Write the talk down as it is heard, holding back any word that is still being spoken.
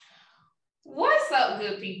What's up,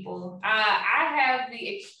 good people? I have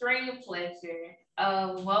the extreme pleasure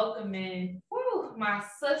of welcoming my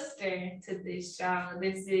sister to this show.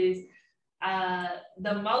 This is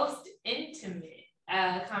the most intimate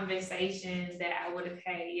conversation that I would have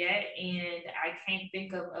had yet, and I can't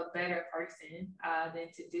think of a better person than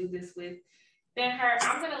to do this with than her.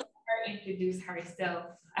 I'm gonna let her introduce herself,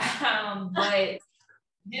 but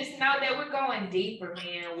just know that we're going deeper,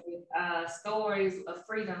 man, with stories of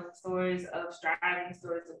freedom, stories of striving,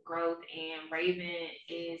 stories of growth. And Raven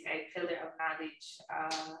is a pillar of knowledge.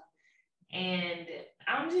 And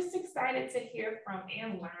I'm just excited to hear from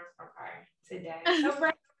and learn from her today. So,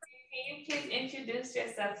 Raven, can you please introduce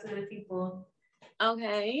yourself to the people?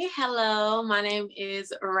 Okay, hello. My name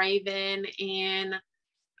is Raven, and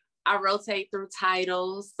I rotate through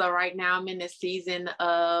titles. So right now I'm in the season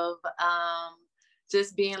of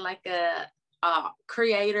just being like a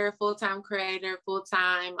creator, full time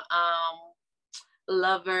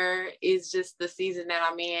lover is just the season that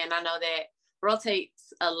I'm in. I know that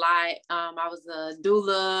rotates a lot. I was a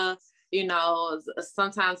doula,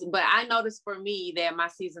 sometimes, but I noticed for me that my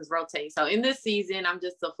seasons rotate. So in this season, I'm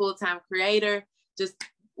just a full-time creator, just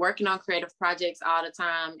working on creative projects all the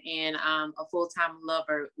time, and a full-time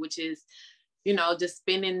lover, which is, just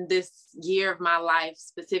spending this year of my life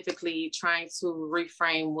specifically trying to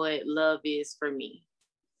reframe what love is for me.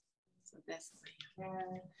 So that's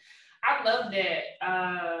I love that,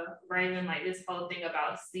 Raven, like this whole thing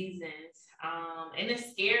about seasons. And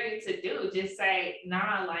it's scary to do. Just say,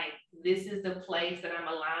 nah, like this is the place that I'm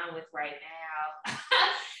aligned with right now.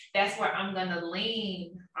 That's where I'm gonna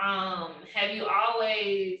lean. Have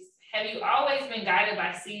you always been guided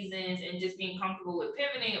by seasons and just being comfortable with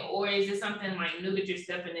pivoting, or is it something like new that you're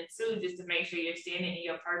stepping into just to make sure you're standing in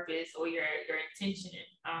your purpose or your intention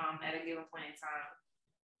at a given point in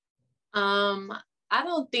time? I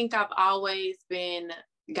don't think I've always been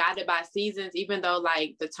guided by seasons, even though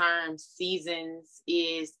like the term seasons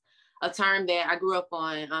is a term that I grew up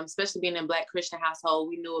on, especially being in a Black Christian household.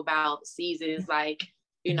 We knew about seasons, like,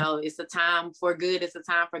 it's a time for good, it's a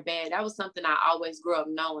time for bad. That was something I always grew up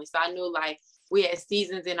knowing. So I knew like we had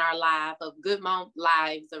seasons in our life of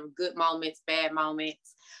lives, of good moments, bad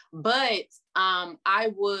moments. But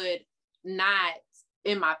I would not,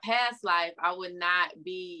 in my past life, I would not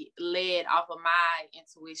be led off of my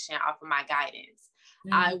intuition, off of my guidance.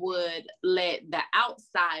 Mm-hmm. I would let the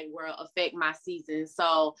outside world affect my season.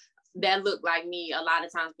 So that looked like me a lot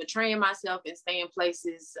of times betraying myself and staying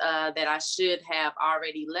places that I should have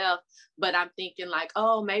already left. But I'm thinking like,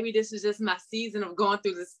 oh, maybe this is just my season of going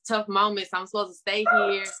through this tough moments. I'm supposed to stay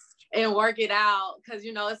here and work it out because,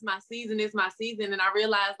 it's my season. And I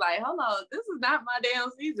realized like, hold on, this is not my damn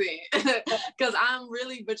season because I'm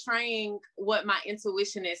really betraying what my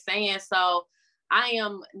intuition is saying. So I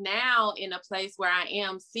am now in a place where I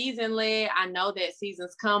am season led. I know that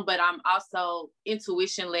seasons come, but I'm also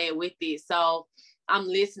intuition led with it. So I'm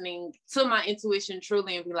listening to my intuition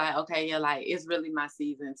truly and be like, okay, yeah, like it's really my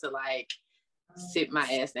season to like sit my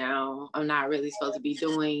ass down. I'm not really supposed to be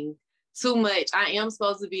doing too much. I am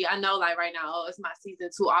supposed to be, I know like right now, it's my season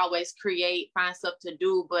to always create, find stuff to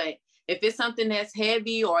do. But if it's something that's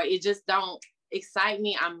heavy or it just don't excite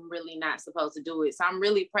me, I'm really not supposed to do it. So I'm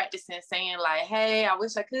really practicing saying like, hey, I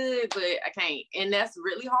wish I could, but I can't. And that's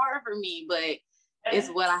really hard for me, but it's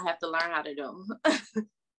what I have to learn how to do.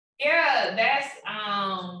 Yeah, that's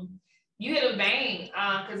you hit a vein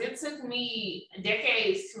because it took me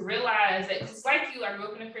decades to realize that just like you, I grew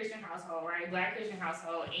up in a Christian household, right? Black Christian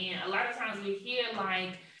household. And a lot of times we hear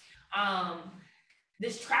like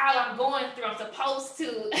this trial I'm going through, I'm supposed to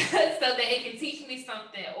so that it can teach me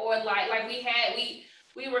something. Or like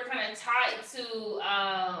we were kind of taught to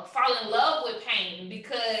fall in love with pain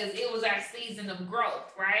because it was our season of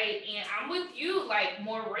growth, right? And I'm with you, like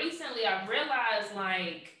more recently I've realized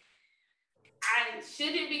like I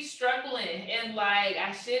shouldn't be struggling and like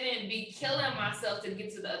I shouldn't be killing myself to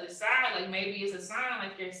get to the other side. Like maybe it's a sign,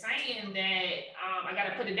 like you're saying, that I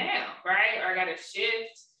gotta put it down, right? Or I gotta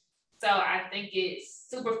shift. So I think it's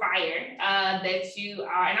super fire that you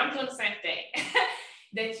are, and I'm doing the same thing,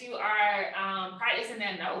 that you are practicing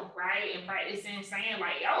that note, right? And practicing saying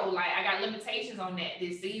like, yo, like I got limitations on that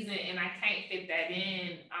this season and I can't fit that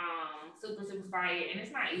in. Super, super fire. And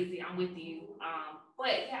it's not easy. I'm with you.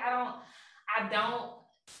 But yeah, I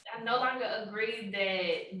no longer agree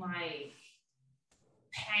that like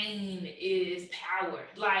pain is power.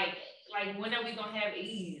 Like when are we gonna have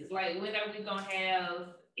ease? Like when are we gonna have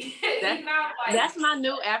that's my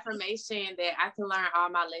new affirmation, that I can learn all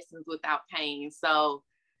my lessons without pain. So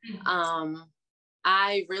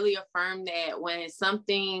I really affirm that when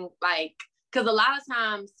something like, because a lot of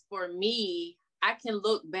times for me, I can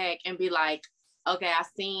look back and be like, okay, I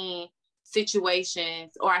seen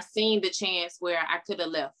situations, or I seen the chance where I could have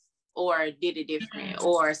left or did it different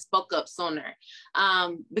or spoke up sooner.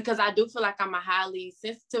 Because I do feel like I'm a highly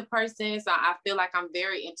sensitive person. So I feel like I'm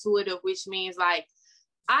very intuitive, which means like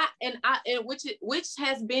which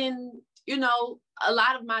has been, you know, a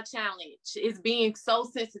lot of my challenge is being so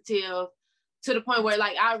sensitive to the point where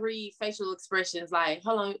like I read facial expressions like,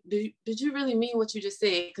 hold on, did you really mean what you just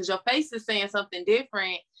said? Because your face is saying something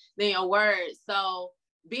different than your words. So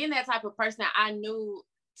being that type of person, I knew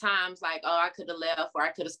times like, oh, I could have left or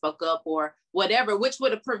I could have spoke up or whatever, which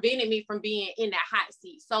would have prevented me from being in that hot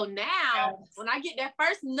seat. So now when I get that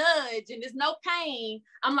first nudge and there's no pain,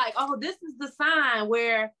 I'm like, oh, this is the sign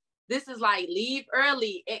where this is like, leave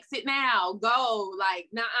early, exit now, go, like,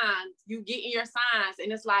 nah, you getting your signs.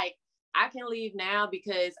 And it's like, I can leave now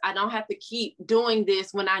because I don't have to keep doing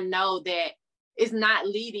this when I know that it's not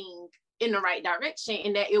leading in the right direction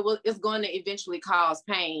and that it's going to eventually cause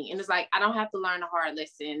pain. And it's like, I don't have to learn a hard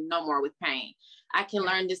lesson no more with pain. I can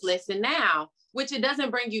learn this lesson now, which it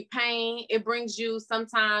doesn't bring you pain. It brings you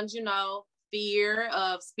sometimes, you know, fear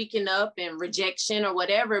of speaking up and rejection or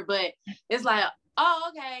whatever, but it's like,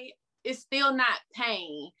 oh, okay, it's still not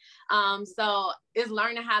pain. So it's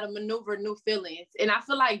learning how to maneuver new feelings. And I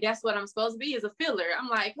feel like that's what I'm supposed to be, as a feeler. I'm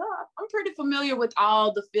like, oh, I'm pretty familiar with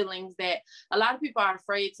all the feelings that a lot of people are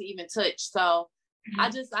afraid to even touch. So I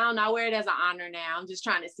don't know, I wear it as an honor now. I'm just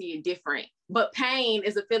trying to see it different. But pain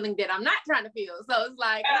is a feeling that I'm not trying to feel. So it's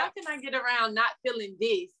like, how can I get around not feeling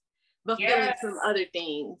this, but feeling some other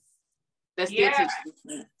things that still teach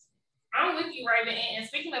me? I'm with you, Raven. And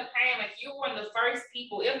speaking of pain, like, you're one of the first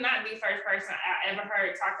people, if not the first person I ever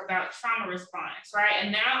heard talk about trauma response, right?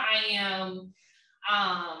 And now I am,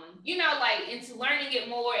 you know, like, into learning it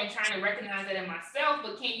more and trying to recognize it in myself.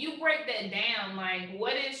 But can you break that down? Like,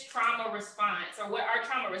 what is trauma response, or what are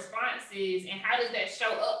trauma responses, and how does that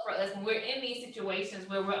show up for us when we're in these situations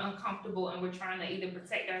where we're uncomfortable and we're trying to either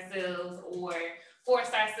protect ourselves or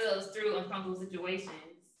force ourselves through uncomfortable situations?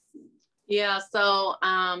 Yeah, so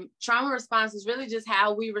trauma response is really just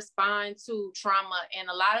how we respond to trauma. And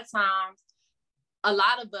a lot of times, a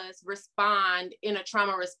lot of us respond in a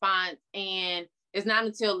trauma response, and it's not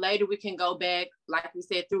until later we can go back, like we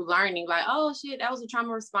said, through learning, like, oh shit, that was a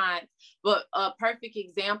trauma response. But a perfect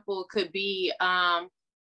example could be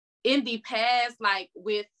in the past, like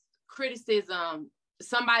with criticism.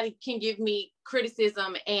 Somebody can give me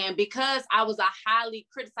criticism, and because I was a highly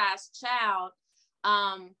criticized child,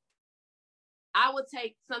 I would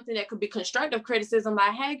take something that could be constructive criticism,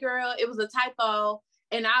 like, hey girl, it was a typo.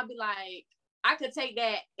 And I'll be like, I could take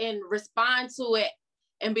that and respond to it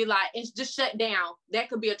and be like, and just shut down. That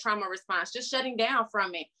could be a trauma response, just shutting down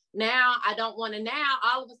from it. Now I don't want to, now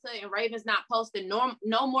all of a sudden Raven's not posting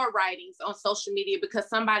no more writings on social media because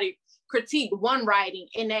somebody critiqued one writing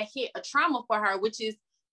and that hit a trauma for her, which is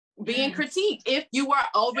being critiqued if you were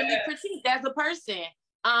overly critiqued as a person.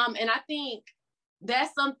 And I think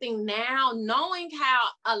that's something now, knowing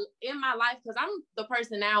how in my life, because I'm the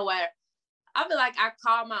person now where I feel like I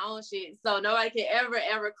call my own shit, so nobody can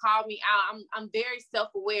ever call me out. I'm very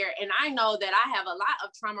self-aware, and I know that I have a lot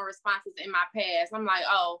of trauma responses in my past. I'm like,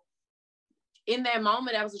 oh, in that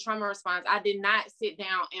moment, that was a trauma response. I did not sit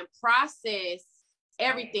down and process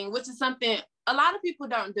everything, which is something a lot of people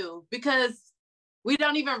don't do because we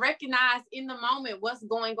don't even recognize in the moment what's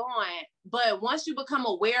going on. But once you become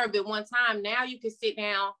aware of it one time, now you can sit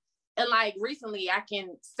down and, like, recently I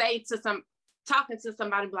can say to talking to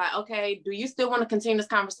somebody, be like, okay, do you still want to continue this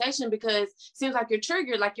conversation? Because it seems like you're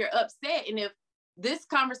triggered, like you're upset. And if this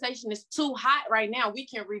conversation is too hot right now, we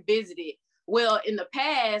can revisit it. Well, in the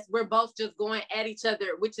past, we're both just going at each other,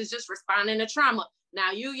 which is just responding to trauma.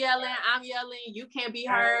 Now you yelling, I'm yelling, you can't be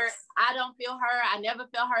heard. I don't feel heard. I never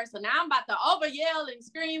feel heard. So now I'm about to over yell and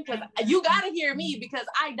scream because you got to hear me because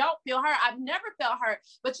I don't feel heard. I've never felt hurt,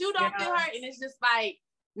 but you don't feel hurt. And it's just like,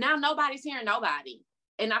 now nobody's hearing nobody.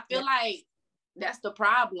 And I feel like that's the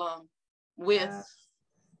problem with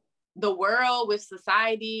the world, with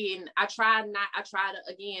society. And I try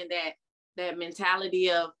to, again, that mentality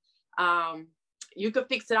of, you could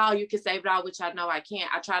fix it all, you could save it all, which I know I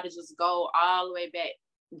can't. I try to just go all the way back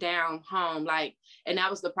down home. Like, and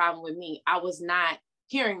that was the problem with me. I was not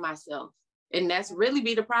hearing myself. And that's really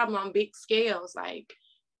be the problem on big scales. Like,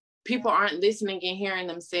 people aren't listening and hearing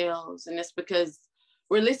themselves. And it's because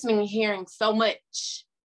we're listening and hearing so much.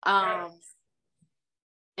 And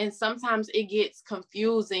sometimes it gets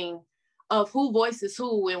confusing of who voices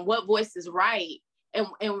who and what voice is right.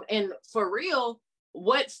 And for real,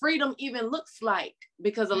 what freedom even looks like,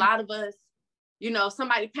 because a lot of us, you know,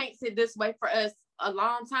 somebody paints it this way for us. a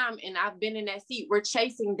long time, and I've been in that seat. We're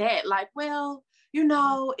chasing that, like, well, you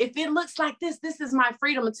know, if it looks like this is my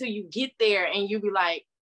freedom, until you get there and you be like,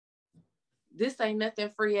 this ain't nothing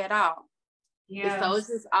free at all. Yeah. So it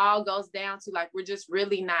just all goes down to like, we're just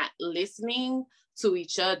really not listening to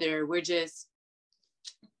each other. We just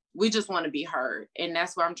want to be heard. And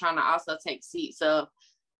that's where I'm trying to also take seats of,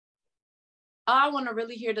 I want to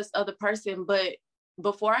really hear this other person, but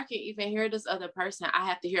before I can even hear this other person, I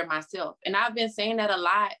have to hear myself. And I've been saying that a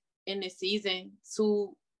lot in this season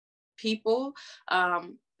to people,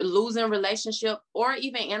 losing relationship, or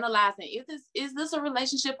even analyzing, is this a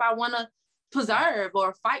relationship I want to preserve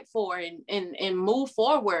or fight for and move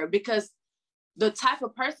forward? Because the type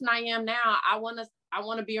of person I am now, I want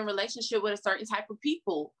to be in relationship with a certain type of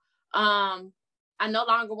people. I no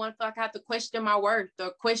longer want to feel like I have to question my worth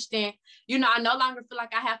or question, I no longer feel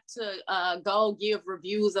like I have to go give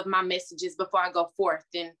reviews of my messages before I go forth.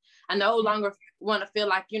 And I no longer want to feel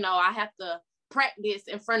like, I have to practice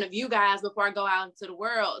in front of you guys before I go out into the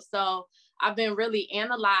world. So I've been really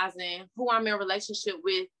analyzing who I'm in relationship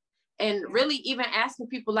with, and really even asking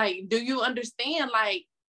people, like, do you understand? Like,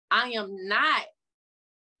 I am not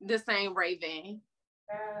the same Raven.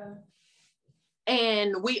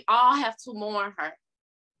 And we all have to mourn her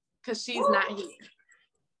because she's not here.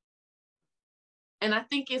 And I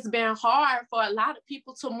think it's been hard for a lot of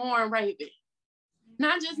people to mourn Raven.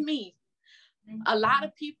 Not just me. A lot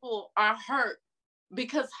of people are hurt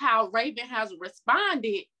because how Raven has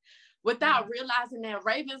responded without realizing that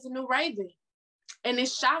Raven's a new Raven. And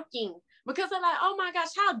it's shocking because they're like, oh my gosh,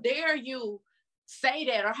 how dare you say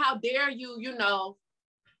that? Or how dare you,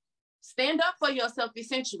 stand up for yourself,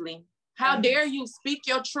 essentially. How dare you speak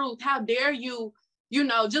your truth? How dare you,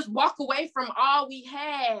 just walk away from all we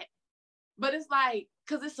had? But it's like,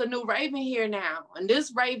 because it's a new Raven here now. And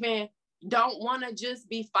this Raven don't want to just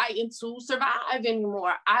be fighting to survive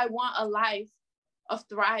anymore. I want a life of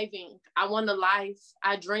thriving. I want a life,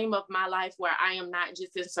 I dream of my life where I am not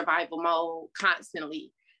just in survival mode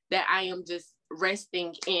constantly, that I am just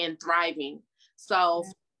resting and thriving. So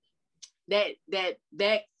to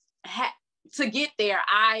get there,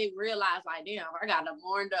 I realized, like, damn, I gotta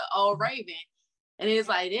mourn the old Raven. And it's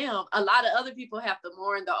like, damn, a lot of other people have to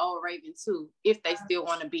mourn the old Raven too, if they still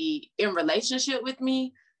want to be in relationship with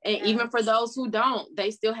me. And even for those who don't,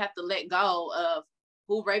 they still have to let go of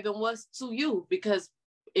who Raven was to you, because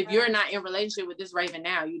if you're not in relationship with this Raven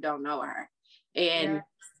now, you don't know her. And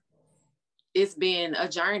it's been a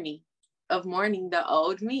journey of mourning the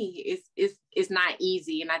old me. It's not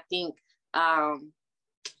easy. And I think a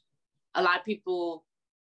lot of people,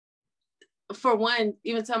 for one,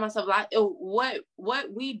 even tell myself, like,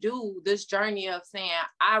 what we do, this journey of saying,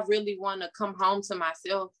 I really want to come home to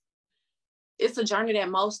myself, it's a journey that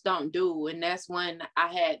most don't do. And that's when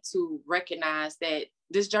I had to recognize that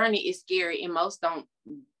this journey is scary and most don't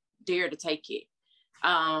dare to take it.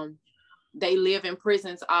 They live in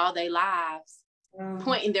prisons all their lives,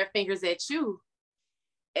 pointing their fingers at you.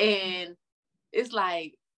 And it's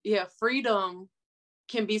like, freedom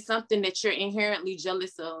can be something that you're inherently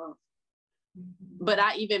jealous of. But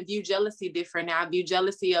I even view jealousy different now. I view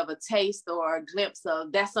jealousy of a taste or a glimpse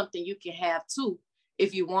of, that's something you can have too,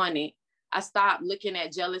 if you want it. I stopped looking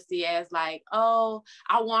at jealousy as like, oh,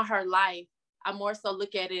 I want her life. I more so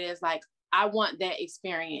look at it as like, I want that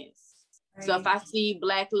experience. Right. So if I see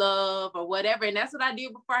Black love or whatever, and that's what I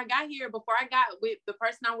did before I got here, before I got with the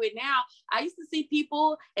person I'm with now, I used to see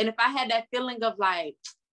people, and if I had that feeling of like,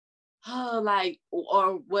 oh, like,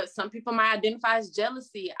 or what some people might identify as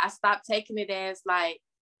jealousy, I stopped taking it as like,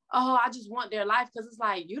 oh, I just want their life. Because it's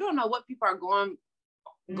like, you don't know what people are going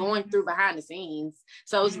through behind the scenes.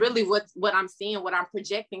 So it's really what I'm seeing, what I'm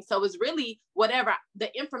projecting. So it's really whatever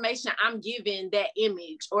the information I'm giving that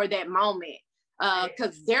image or that moment,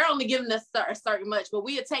 because they're only giving us a certain much, but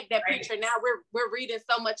we'll take that picture. Now we're reading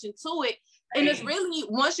so much into it, and it's really,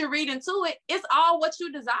 once you read into it, it's all what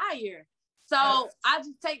you desire. So I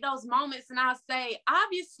just take those moments and I'll say,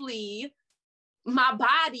 obviously, my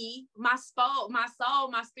body, my soul, my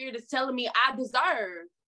spirit is telling me I deserve,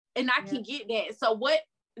 and I can get that. So what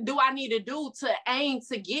do I need to do to aim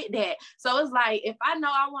to get that? So it's like, if I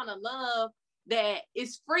know I want a love that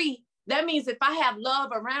is free, that means if I have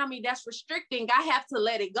love around me that's restricting, I have to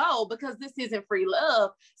let it go, because this isn't free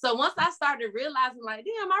love. So once I started realizing, like,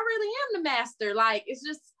 damn, I really am the master. Like, it's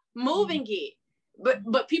just moving it.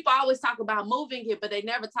 But people always talk about moving it, but they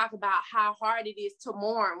never talk about how hard it is to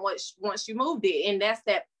mourn once you moved it. And that's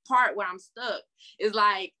that part where I'm stuck. It's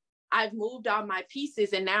like, I've moved all my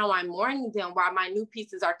pieces and now I'm mourning them while my new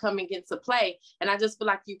pieces are coming into play. And I just feel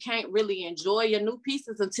like you can't really enjoy your new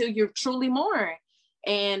pieces until you're truly mourning.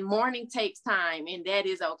 And mourning takes time, and that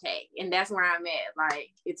is okay. And that's where I'm at. Like,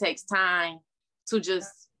 it takes time to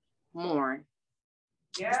just mourn.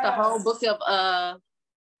 Yeah. It's the whole book of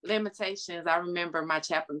Limitations. I remember my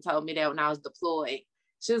chaplain told me that when I was deployed.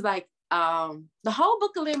 She was like, the whole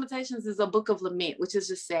book of Limitations is a book of lament, which is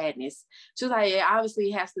just sadness. She was like, it obviously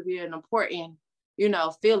has to be an important,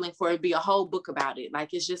 feeling for it to be a whole book about it.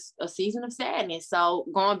 Like, it's just a season of sadness. So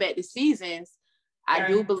going back to seasons, I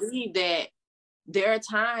do believe that there are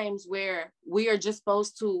times where we are just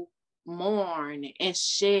supposed to mourn and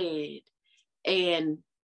shed, and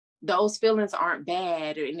those feelings aren't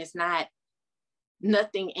bad, and it's not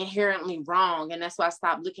nothing inherently wrong. And that's why I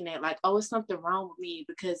stopped looking at like, oh, it's something wrong with me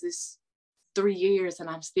because it's 3 years and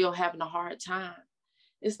I'm still having a hard time.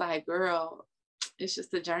 It's like, girl, it's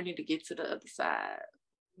just a journey to get to the other side.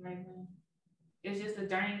 Mm-hmm. It's just a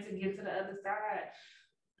journey to get to the other side.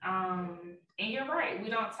 And you're right, we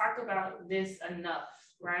don't talk about this enough,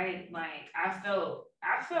 right? Like, I felt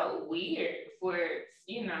weird for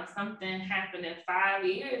something happening 5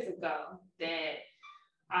 years ago that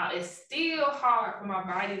it's still hard for my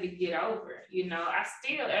body to get over. I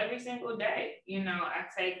still, every single day, I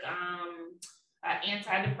take an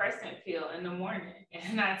antidepressant pill in the morning,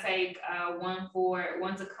 and I take one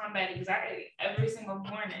to combat anxiety every single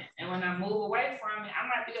morning. And when I move away from it, I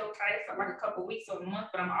might be okay for like a couple weeks or a month,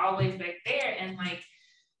 but I'm always back there. And like,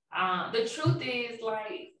 the truth is,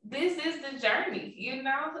 like, this is the journey,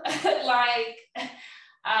 like,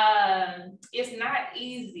 it's not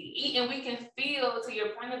easy. And we can feel, to your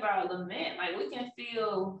point about lament, like, we can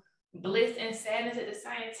feel bliss and sadness at the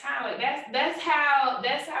same time. Like, that's how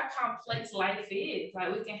complex life is.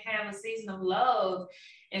 Like, we can have a season of love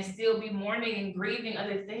and still be mourning and grieving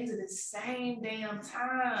other things at the same damn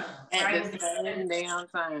time. At the same damn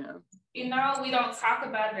time. We don't talk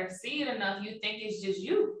about it or see it enough. You think it's just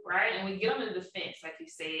you, right? And we get on the defense, like you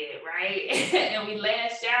said, right? And we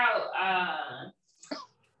lash out.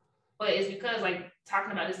 But it's because, like,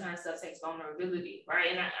 talking about this kind of stuff takes vulnerability, right?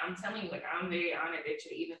 And I'm telling you, like, I'm very honored that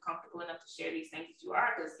you're even comfortable enough to share these things that you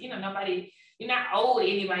are, because, you're not owed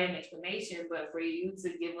anybody an explanation, but for you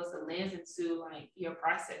to give us a lens into, like, your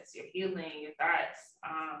process, your healing, your thoughts,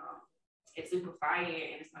 it's super fire,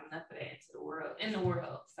 and it's not enough of that in the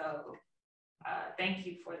world. So thank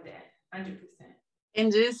you for that, 100%.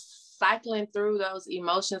 And just cycling through those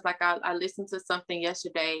emotions. Like, I listened to something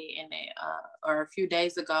yesterday or a few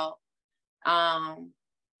days ago,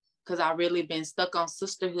 because I really been stuck on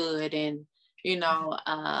sisterhood and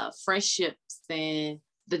friendships and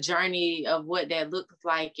the journey of what that looks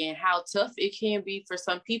like and how tough it can be for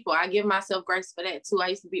some people. I give myself grace for that too. I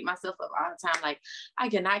used to beat myself up all the time, like, I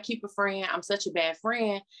cannot keep a friend, I'm such a bad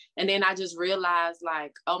friend. And then I just realized,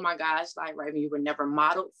 like, oh my gosh, like, Raven, you were never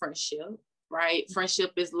modeled friendship, right?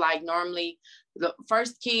 Friendship is like, normally the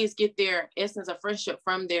first kids get their essence of friendship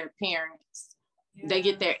from their parents. Yeah. They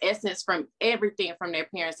get their essence from everything from their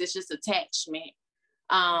parents. It's just attachment.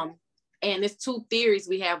 And it's two theories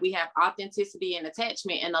we have. We have authenticity and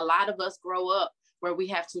attachment. And a lot of us grow up where we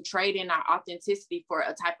have to trade in our authenticity for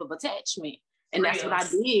a type of attachment. And that's what I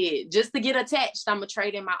did. Just to get attached, I'm going to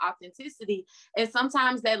trade in my authenticity. And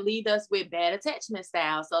sometimes that leads us with bad attachment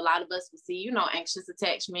styles. So a lot of us will see, anxious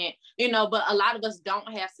attachment, but a lot of us don't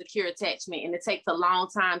have secure attachment. And it takes a long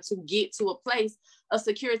time to get to a place of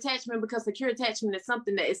secure attachment, because secure attachment is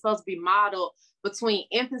something that is supposed to be modeled between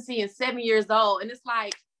infancy and 7 years old. And it's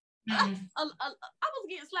like, I was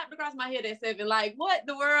getting slapped across my head at 7. Like, what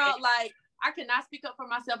the world? Like, I could not speak up for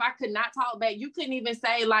myself. I could not talk back. You couldn't even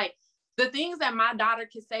say, like, the things that my daughter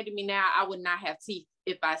can say to me now, I would not have teeth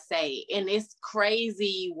if I say. And it's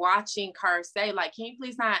crazy watching her say, like, can you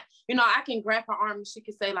please not, I can grab her arm and she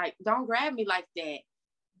can say, like, don't grab me like that.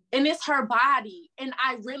 And it's her body. And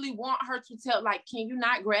I really want her to tell, like, can you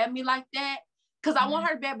not grab me like that? Because I want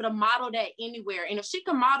her to be able to model that anywhere. And if she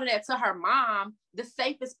can model that to her mom, the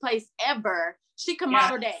safest place ever, she can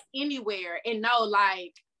model that anywhere and know,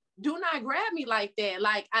 like, do not grab me like that.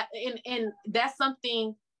 Like, and that's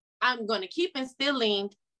something I'm going to keep instilling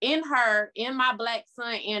in her, in my Black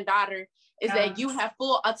son and daughter, is that you have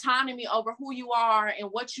full autonomy over who you are and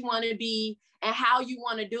what you want to be and how you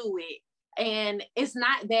want to do it. And it's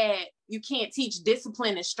not that you can't teach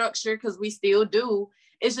discipline and structure, because we still do.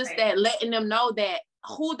 It's just that letting them know that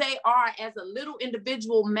who they are as a little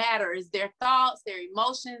individual matters, their thoughts, their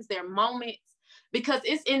emotions, their moments, because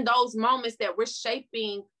it's in those moments that we're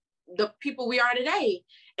shaping the people we are today.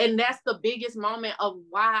 And that's the biggest moment of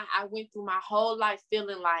why I went through my whole life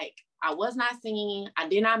feeling like I was not seen, I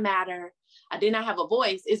did not matter, I did not have a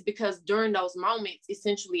voice, is because during those moments,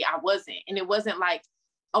 essentially, I wasn't. And it wasn't like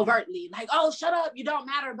overtly, like, oh, shut up, you don't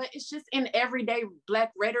matter. But it's just in everyday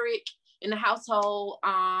Black rhetoric in the household.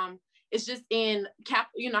 It's just in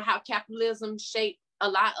how capitalism shaped a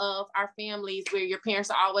lot of our families, where your parents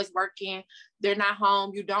are always working, they're not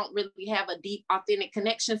home, you don't really have a deep, authentic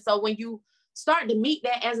connection. So when you start to meet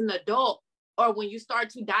that as an adult, or when you start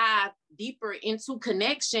to dive deeper into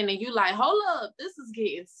connection and you like, hold up, this is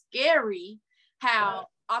getting scary, how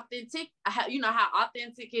authentic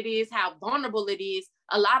it is, how vulnerable it is.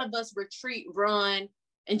 A lot of us retreat, run,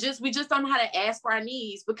 and we just don't know how to ask for our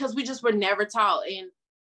needs, because we just were never taught. And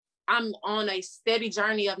I'm on a steady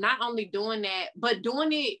journey of not only doing that, but doing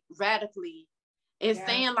it radically and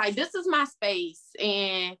saying like, this is my space,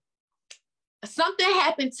 and something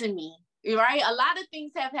happened to me, right? A lot of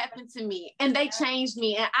things have happened to me and they changed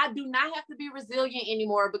me, and I do not have to be resilient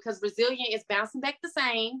anymore, because resilient is bouncing back the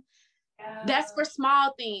same. That's for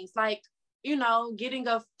small things, like, getting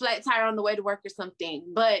a flat tire on the way to work or something.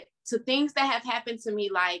 But to things that have happened to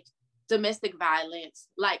me, like domestic violence,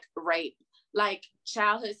 like rape, like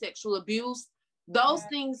childhood sexual abuse, those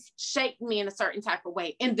things shape me in a certain type of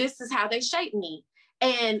way. And this is how they shape me.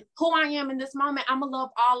 And who I am in this moment, I'm gonna love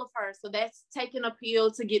all of her. So that's taking a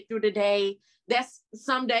pill to get through the day. That's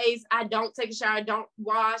some days I don't take a shower, I don't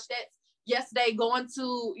wash. That's yesterday going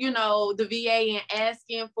to, the VA and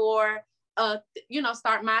asking for,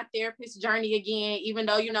 start my therapist journey again, even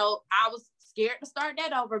though, I was scared to start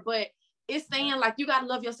that over. But it's saying like, you gotta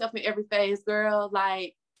love yourself in every phase, girl.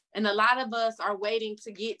 Like, and a lot of us are waiting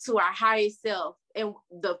to get to our highest self, and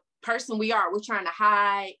the person we're trying to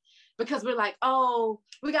hide, because we're like, oh,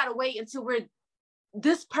 we got to wait until we're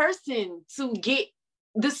this person to get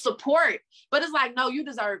this support. But it's like, no, you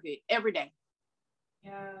deserve it every day.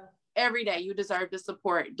 Yeah. Every day you deserve the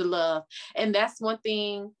support, the love. And that's one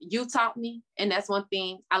thing you taught me. And that's one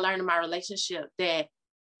thing I learned in my relationship, that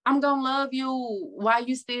I'm gonna love you while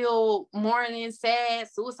you still mourning, sad,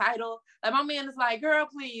 suicidal. Like, my man is like, girl,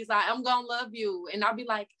 please, I'm gonna love you. And I'll be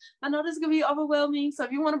like, I know this is gonna be overwhelming, so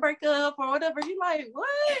if you want to break up or whatever, you like,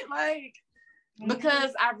 what? Like,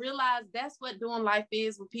 because I realized that's what doing life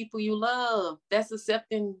is with people you love. That's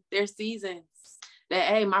accepting their seasons. That,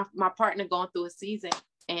 hey, my partner going through a season,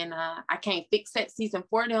 and I can't fix that season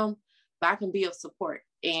for them, but I can be of support.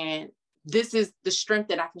 And this is the strength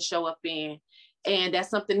that I can show up in. And that's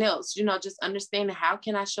something else, just understanding, how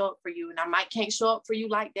can I show up for you? And I can't show up for you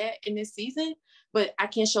like that in this season, but I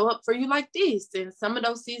can show up for you like this. And some of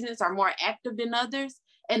those seasons are more active than others,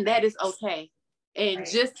 and that is okay. And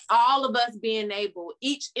just all of us being able,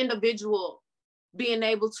 each individual being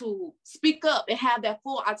able to speak up and have that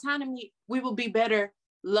full autonomy, we will be better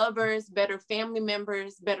lovers, better family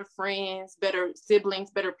members, better friends, better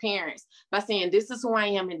siblings, better parents, by saying, this is who I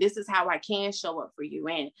am and this is how I can show up for you.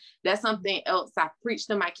 And that's something else I preach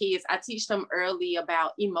to my kids. I teach them early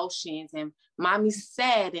about emotions, and mommy's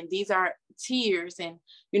sad, and these are tears, and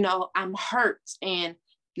I'm hurt. And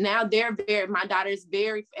now my daughter is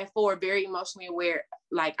very emotionally aware.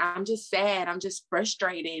 Like, I'm just sad, I'm just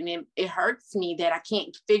frustrated, and it hurts me that I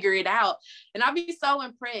can't figure it out. And I'll be so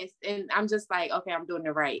impressed, and I'm just like, okay, I'm doing it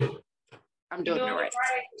right. I'm doing it right.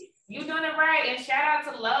 You're doing it right. And shout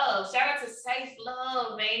out to love. Shout out to safe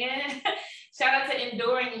love, man. Shout out to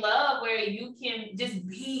enduring love, where you can just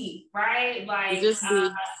be, right? Like,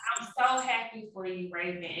 I'm so happy for you,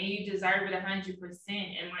 Raven, and you deserve it 100%.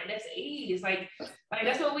 And like, that's ease. Like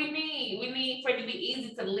that's what we need. We need for it to be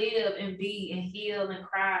easy to live and be and heal and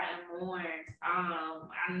cry and mourn.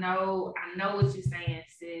 I know what you're saying,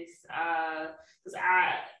 sis. Because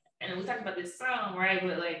and we talked about this song, right?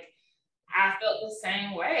 But like, I felt the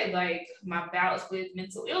same way, like my bouts with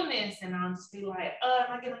mental illness, and I'll just be like, am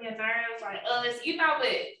I getting on your nerves? Like,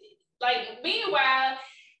 but like, meanwhile,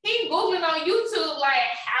 he Googling on YouTube,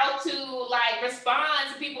 like, how to like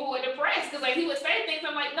respond to people who are depressed. Cause like, he would say things,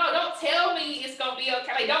 I'm like, no, don't tell me it's gonna be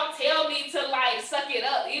okay. Like, don't tell me to like suck it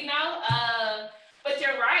up, But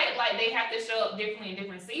you're right, like, they have to show up differently in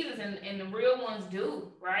different seasons, and the real ones do,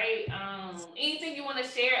 right? Anything you want to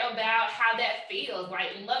share about how that feels, like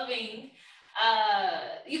loving,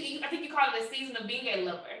 I think you call it a season of being a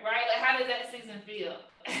lover, right? Like, how does that season feel?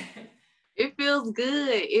 It feels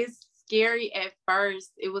good. It's scary at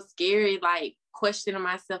first. It was scary, like, questioning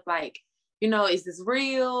myself, like, is this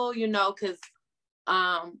real? Because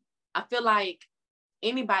I feel like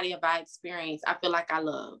anybody of my experience, I feel like I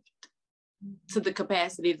loved to the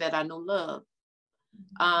capacity that I knew love.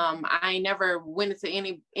 I never went into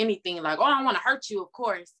anything like, oh, I don't want to hurt you, of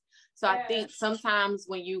course. So I think sometimes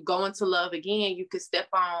when you go into love again, you could step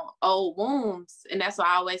on old wounds. And that's why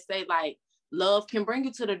I always say, like, love can bring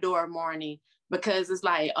you to the door morning, because it's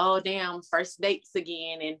like, oh, damn, first dates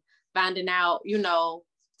again, and finding out,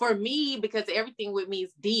 for me, because everything with me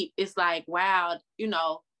is deep, it's like, wow, you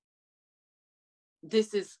know,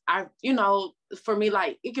 this is for me,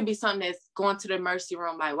 like it could be something that's going to the mercy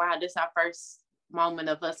room, like, wow, this is our first moment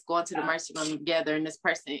of us going to the mercy room together and this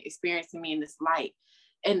person experiencing me in this light.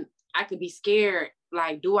 And I could be scared,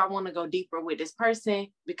 like, do I want to go deeper with this person?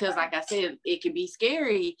 Because like I said, it can be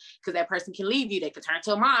scary because that person can leave you, they could turn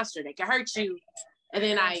to a monster, they can hurt you. And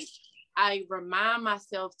then I remind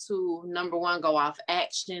myself to, number one, go off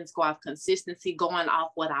actions, go off consistency, going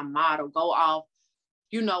off what I model, go off,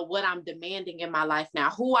 you know, what I'm demanding in my life now,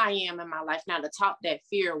 who I am in my life now, to talk that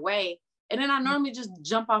fear away. And then I normally just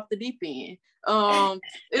jump off the deep end.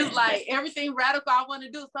 It's like everything radical I want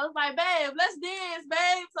to do. So it's like, babe, let's dance,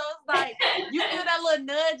 babe. So it's like, you feel that little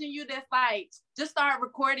nudge in you that's like, just start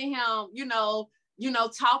recording him, you know,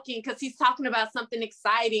 talking, because he's talking about something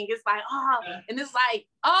exciting. It's like, oh, and it's like,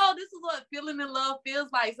 oh, this is what feeling in love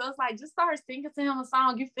feels like. So it's like, just start singing to him a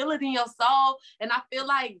song. You feel it in your soul. And I feel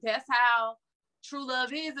like that's how true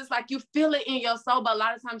love is. It's like you feel it in your soul, but a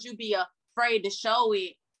lot of times you be afraid to show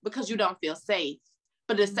it because you don't feel safe.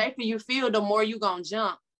 But the safer you feel, the more you gonna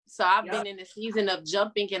jump. So I've been in a season of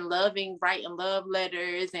jumping and loving, writing love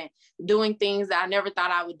letters and doing things that I never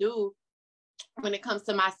thought I would do when it comes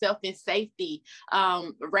to myself and safety.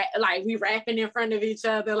 Like we rapping in front of each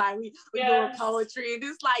other, like we doing poetry, and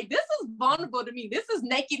it's like, this is vulnerable to me, this is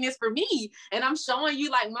nakedness for me, and I'm showing you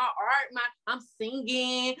like my art, I'm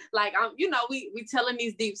singing, like I'm, you know, we telling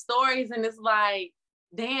these deep stories, and it's like,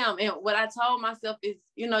 damn. And what I told myself is,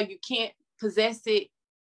 you know, you can't possess it,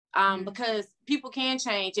 because people can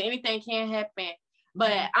change, anything can happen.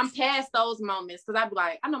 But I'm past those moments, because I'd be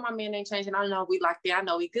like, I know my man ain't changing. I know we like that. I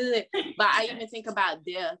know we good. But I even think about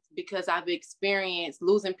death, because I've experienced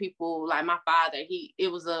losing people. Like my father, he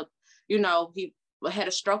had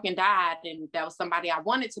a stroke and died. And that was somebody I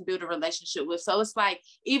wanted to build a relationship with. So it's like,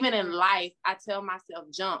 even in life, I tell myself,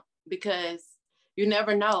 jump, because you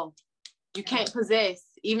never know. You can't possess,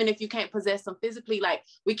 even if you can't possess them physically, like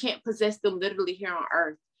we can't possess them literally here on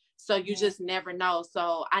earth. So you just never know.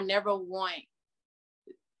 So I never want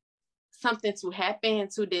something to happen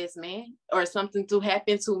to this man, or something to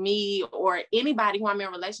happen to me, or anybody who I'm in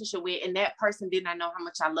a relationship with, and that person did not know how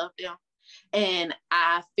much I love them. And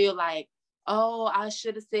I feel like, oh, I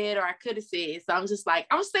should have said, or I could have said. So I'm just like,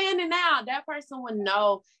 I'm saying it now. That person would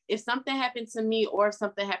know if something happened to me, or if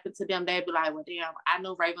something happened to them, they'd be like, well, damn, I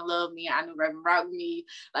know Raven loved me. I knew Raven rocked me.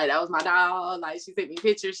 Like, that was my dog. Like, she sent me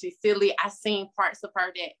pictures. She's silly. I seen parts of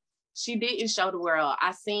her that she didn't show the world.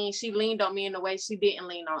 I seen she leaned on me in a way she didn't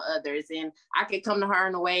lean on others. And I could come to her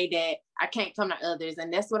in a way that I can't come to others.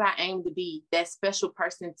 And that's what I aim to be, that special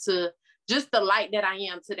person, to just the light that I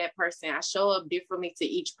am to that person. I show up differently to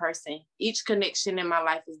each person. Each connection in my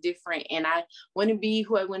life is different. And I want to be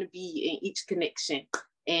who I want to be in each connection.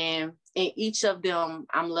 And in each of them,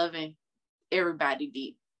 I'm loving everybody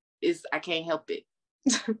deep. I can't help it.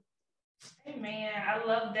 Hey man, I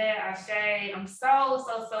love that, Ashay. I'm so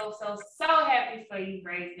happy for you,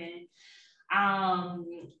 Raven.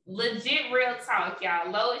 Legit real talk,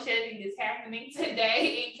 y'all. Load shedding is happening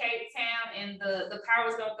today in Cape Town, and the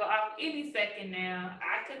power's gonna go off any second now.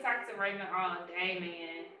 I could talk to Raven all day,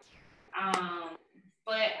 man.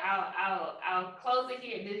 But I'll close it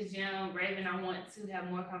here at this gym. Raven, I want to have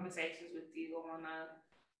more conversations with you on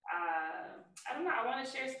I don't know, I want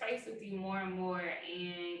to share space with you more and more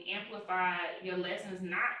and amplify your lessons,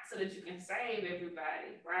 not so that you can save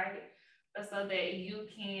everybody, right? But so that you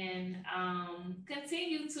can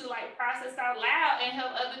continue to like process out loud and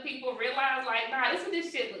help other people realize, like, nah, this is what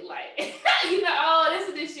this shit look like. Oh, this is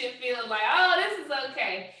what this shit feel like. Oh, this is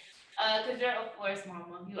okay. Because you're a force,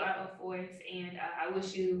 mama. You are a force. And I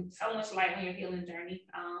wish you so much light on your healing journey.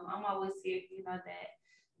 I'm always here, you know that.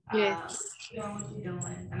 Yes. Doing what you're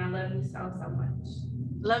doing. And I love you so much.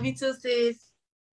 Love you too, sis.